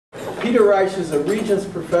Peter Reich is a Regents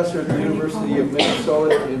professor at the University of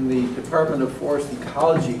Minnesota in the Department of Forest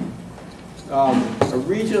Ecology. A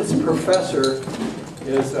Regents professor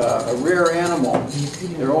is a rare animal.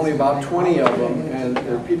 There are only about 20 of them, and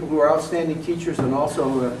they're people who are outstanding teachers and also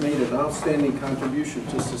who have made an outstanding contribution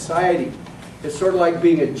to society. It's sort of like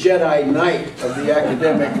being a Jedi Knight of the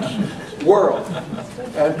academic world.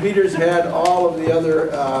 And Peter's had all of the other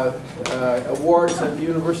awards that the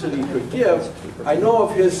university could give. I know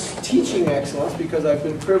of his teaching excellence because I've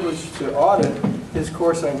been privileged to audit his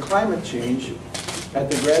course on climate change at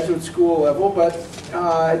the graduate school level, but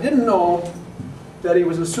I didn't know that he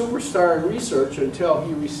was a superstar in research until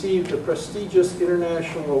he received a prestigious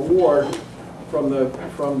international award from the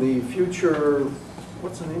Future,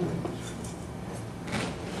 what's the name of it?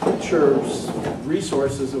 Future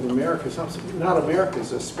Resources of America, not America,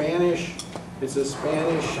 it's a Spanish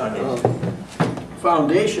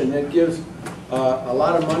foundation that gives a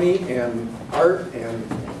lot of money and art and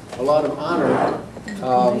a lot of honor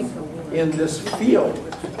in this field.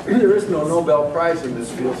 There is no Nobel Prize in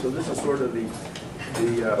this field, so this is sort of the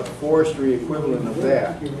forestry equivalent of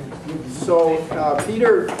that. So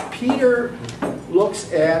Peter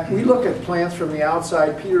looks at, we look at plants from the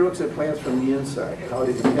outside, Peter looks at plants from the inside, how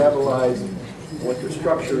they metabolize, what their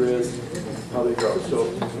structure is, how they grow. So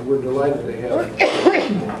we're delighted to have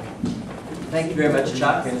him. Thank you very much,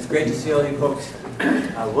 Chuck, and it's great to see all you folks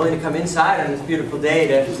willing to come inside on this beautiful day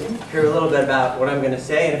to hear a little bit about what I'm going to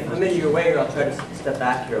say. And if I'm in your way, I'll try to step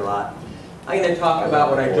back here a lot. I'm going to talk about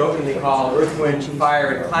what I jokingly call earth, wind,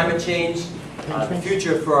 fire, and climate change. The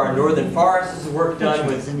future for our northern forests is work done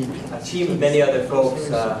with a team of many other folks,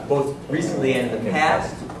 both recently and in the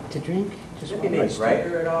past. To drink? Just maybe it's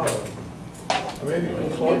brighter at all? Maybe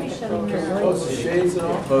close the shades and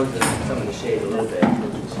all. Close some of the shade a little bit.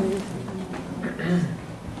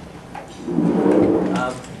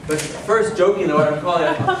 But first, jokingly, what I'm calling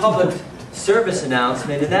a public service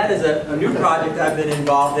announcement, and that is a new project I've been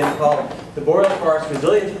involved in called the Boreal Forest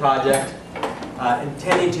Resilience Project,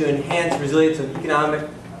 intending to enhance resilience of economic,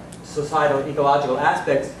 societal, ecological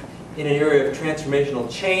aspects in an area of transformational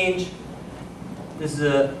change. This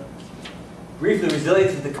is briefly,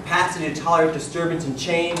 resilience is the capacity to tolerate disturbance and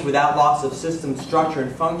change without loss of system structure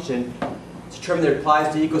and function. It's a term that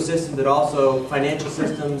applies to ecosystems, but also financial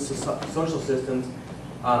systems, social systems,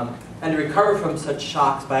 and to recover from such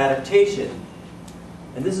shocks by adaptation.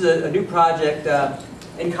 And this is a new project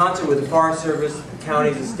in concert with the Forest Service,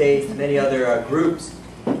 counties, and states, and many other groups.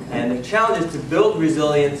 And the challenge is to build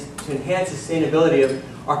resilience to enhance sustainability of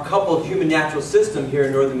our coupled human-natural system here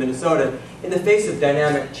in northern Minnesota in the face of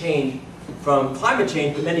dynamic change from climate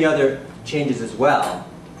change, but many other changes as well.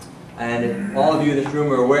 And all of you in this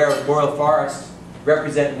room are aware of boreal forests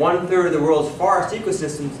represent 1/3 of the world's forest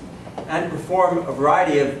ecosystems and perform a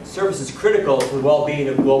variety of services critical to the well-being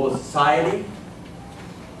of global society.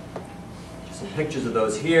 Just some pictures of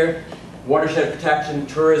those here. Watershed protection,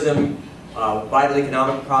 tourism, vital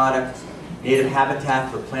economic products, native habitat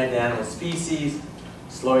for plant and animal species,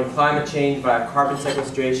 slowing climate change via carbon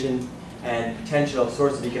sequestration, and potential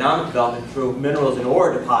source of economic development through minerals and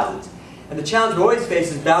ore deposits. And the challenge we always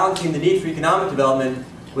face is balancing the need for economic development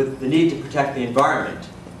with the need to protect the environment.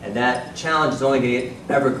 And that challenge is only going to get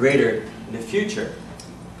ever greater in the future.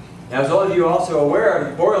 Now, as all of you are also aware of,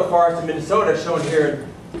 the Boreal Forests of Minnesota, shown here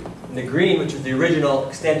in the green, which was the original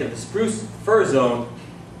extent of the spruce fir zone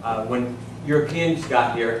when Europeans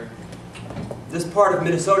got here. This part of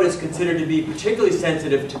Minnesota is considered to be particularly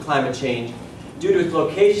sensitive to climate change due to its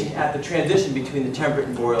location at the transition between the temperate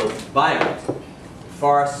and boreal biomes.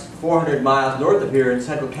 Forests 400 miles north of here in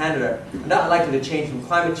central Canada are not likely to change from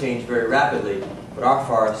climate change very rapidly, but our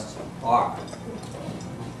forests are.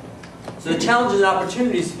 So the challenges and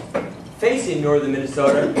opportunities facing northern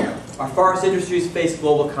Minnesota, our forest industries face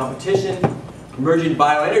global competition, emerging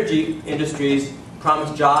bioenergy industries promise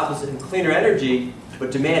jobs and cleaner energy, but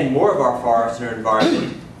demand more of our forests and our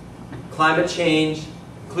environment. Climate change,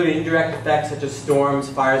 including indirect effects such as storms,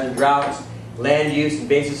 fires, and droughts, land use,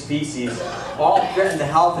 invasive species, all threaten the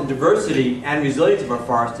health and diversity and resilience of our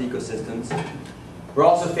forest ecosystems. We're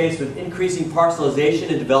also faced with increasing parcelization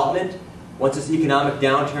and development. Once this economic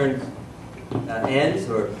downturn ends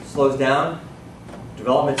or slows down,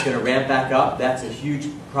 development's going to ramp back up. That's a huge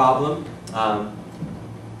problem.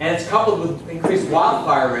 And it's coupled with increased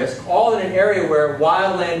wildfire risk, all in an area where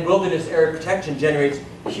wildland wilderness area protection generates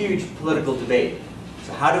huge political debate.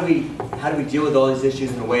 So how do we deal with all these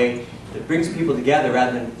issues in a way that brings people together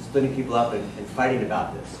rather than splitting people up and fighting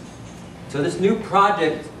about this? So this new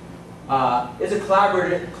project is a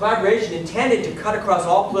collaboration intended to cut across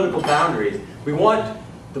all political boundaries. We want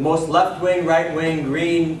the most left-wing, right-wing,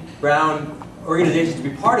 green, brown organizations to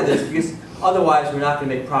be part of this, because otherwise we're not going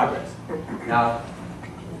to make progress. Now,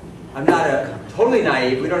 I'm not totally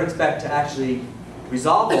naive. We don't expect to actually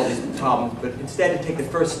resolve all these problems, but instead to take the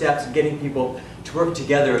first steps in getting people to work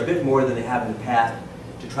together a bit more than they have in the past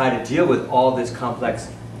to try to deal with all these complex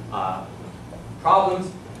problems.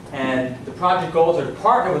 And the project goals are to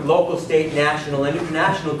partner with local, state, national, and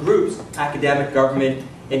international groups, academic, government,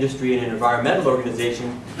 industry, and environmental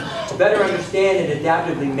organizations, to better understand and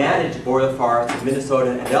adaptively manage boreal forests in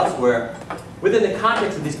Minnesota and elsewhere within the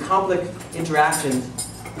context of these complex interactions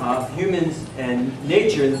of humans and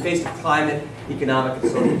nature in the face of climate, economic,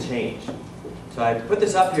 and social change. So I put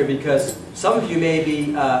this up here because some of you may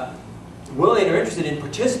be willing or interested in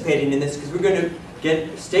participating in this, because we're going to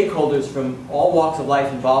get stakeholders from all walks of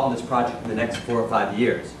life involved in this project in the next 4 or 5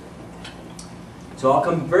 years. So I'll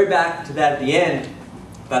come very back to that at the end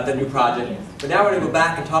about the new project. But now we're going to go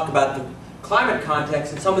back and talk about the climate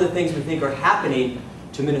context and some of the things we think are happening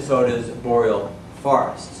to Minnesota's boreal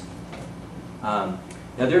forests. Now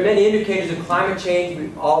there are many indicators of climate change.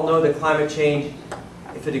 We all know that climate change,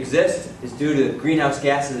 if it exists, is due to greenhouse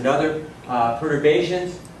gases and other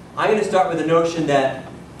perturbations. I'm going to start with the notion that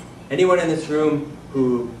anyone in this room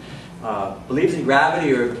who believes in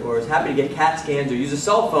gravity or is happy to get CAT scans or use a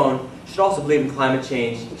cell phone should also believe in climate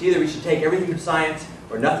change. It's either we should take everything from science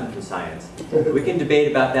or nothing from science. We can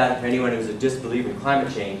debate about that for anyone who's a disbeliever in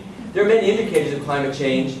climate change. There are many indicators of climate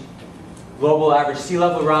change: global average sea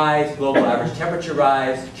level rise, global average temperature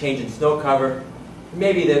rise, change in snow cover.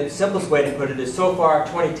 Maybe the simplest way to put it is, so far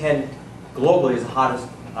 2010 globally is the hottest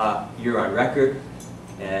year on record,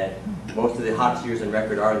 and most of the hottest years on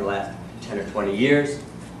record are in the last 10 or 20 years.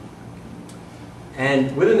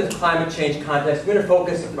 And within this climate change context, we're going to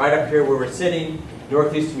focus right up here where we're sitting,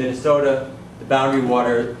 northeast of Minnesota, the Boundary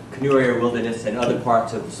Water, Canoe Area Wilderness, and other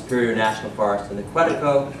parts of the Superior National Forest and the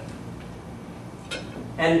Quetico.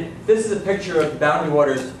 And this is a picture of the Boundary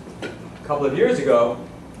Waters a couple of years ago,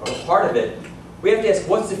 or part of it. We have to ask,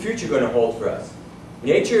 what's the future going to hold for us?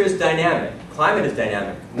 Nature is dynamic. Climate is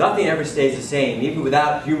dynamic. Nothing ever stays the same, even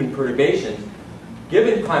without human perturbations.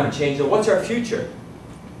 Given climate change, then what's our future?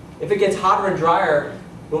 If it gets hotter and drier,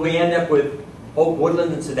 will we end up with oak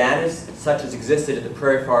woodlands and savannas, such as existed at the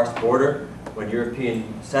prairie forest border when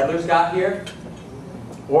European settlers got here?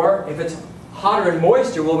 Or if it's hotter and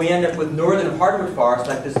moister, will we end up with northern hardwood forests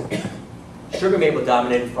like this sugar maple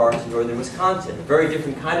dominated forest in northern Wisconsin? A very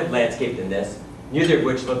different kind of landscape than this, neither of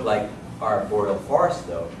which look like our boreal forests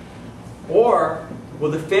though. Or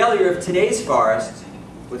will the failure of today's forests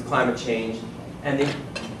with climate change and the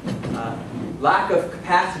lack of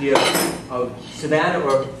capacity of savanna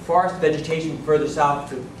or forest vegetation further south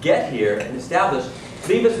to get here and establish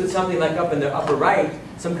leave us with something like up in the upper right,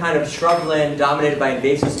 some kind of shrubland dominated by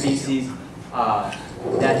invasive species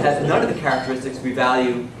that has none of the characteristics we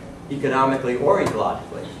value economically or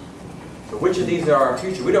ecologically. So which of these are our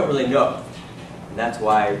future? We don't really know. And that's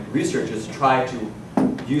why researchers try to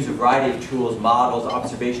use a variety of tools, models,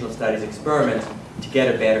 observational studies, experiments to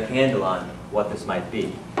get a better handle on what this might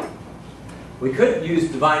be. We could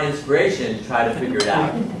use divine inspiration to try to figure it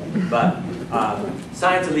out, but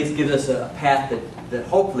science at least gives us a path that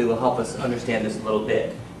hopefully will help us understand this a little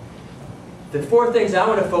bit. The 4 things I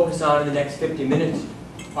want to focus on in the next 50 minutes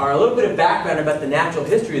are a little bit of background about the natural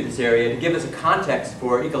history of this area to give us a context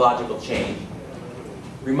for ecological change,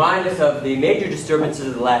 remind us of the major disturbances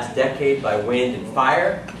of the last decade by wind and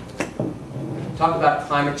fire, talk about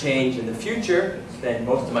climate change in the future, spend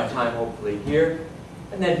most of my time hopefully here,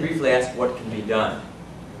 and then briefly ask what can be done.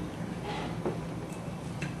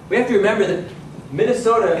 We have to remember that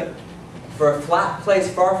Minnesota, for a flat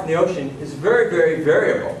place far from the ocean, is very, very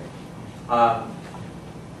variable.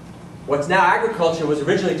 What's now agriculture was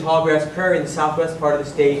originally tall grass prairie in the southwest part of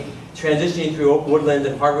the state, transitioning through oak woodland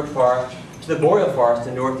and hardwood forest to the boreal forest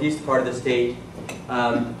in the northeast part of the state.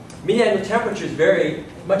 Mean annual temperatures vary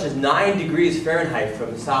as much as 9 degrees Fahrenheit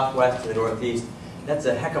from the southwest to the northeast. That's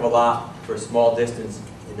a heck of a lot for a small distance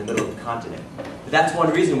in the middle of the continent. But that's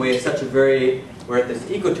one reason we have such a we're at this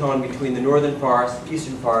ecotone between the northern forest,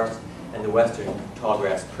 eastern forest, and the western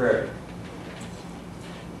tallgrass prairie.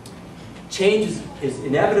 Change is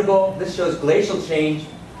inevitable. This shows glacial change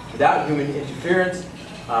without human interference.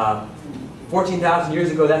 14,000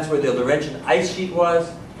 years ago, that's where the Laurentian ice sheet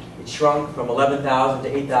was. It shrunk from 11,000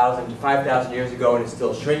 to 8,000 to 5,000 years ago, and it's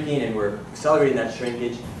still shrinking, and we're accelerating that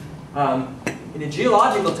shrinkage. In a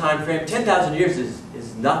geological time frame, 10,000 years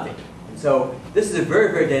is nothing. And so this is a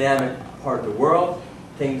very, very dynamic part of the world.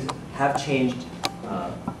 Things have changed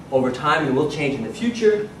over time and will change in the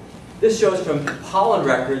future. This shows from pollen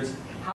records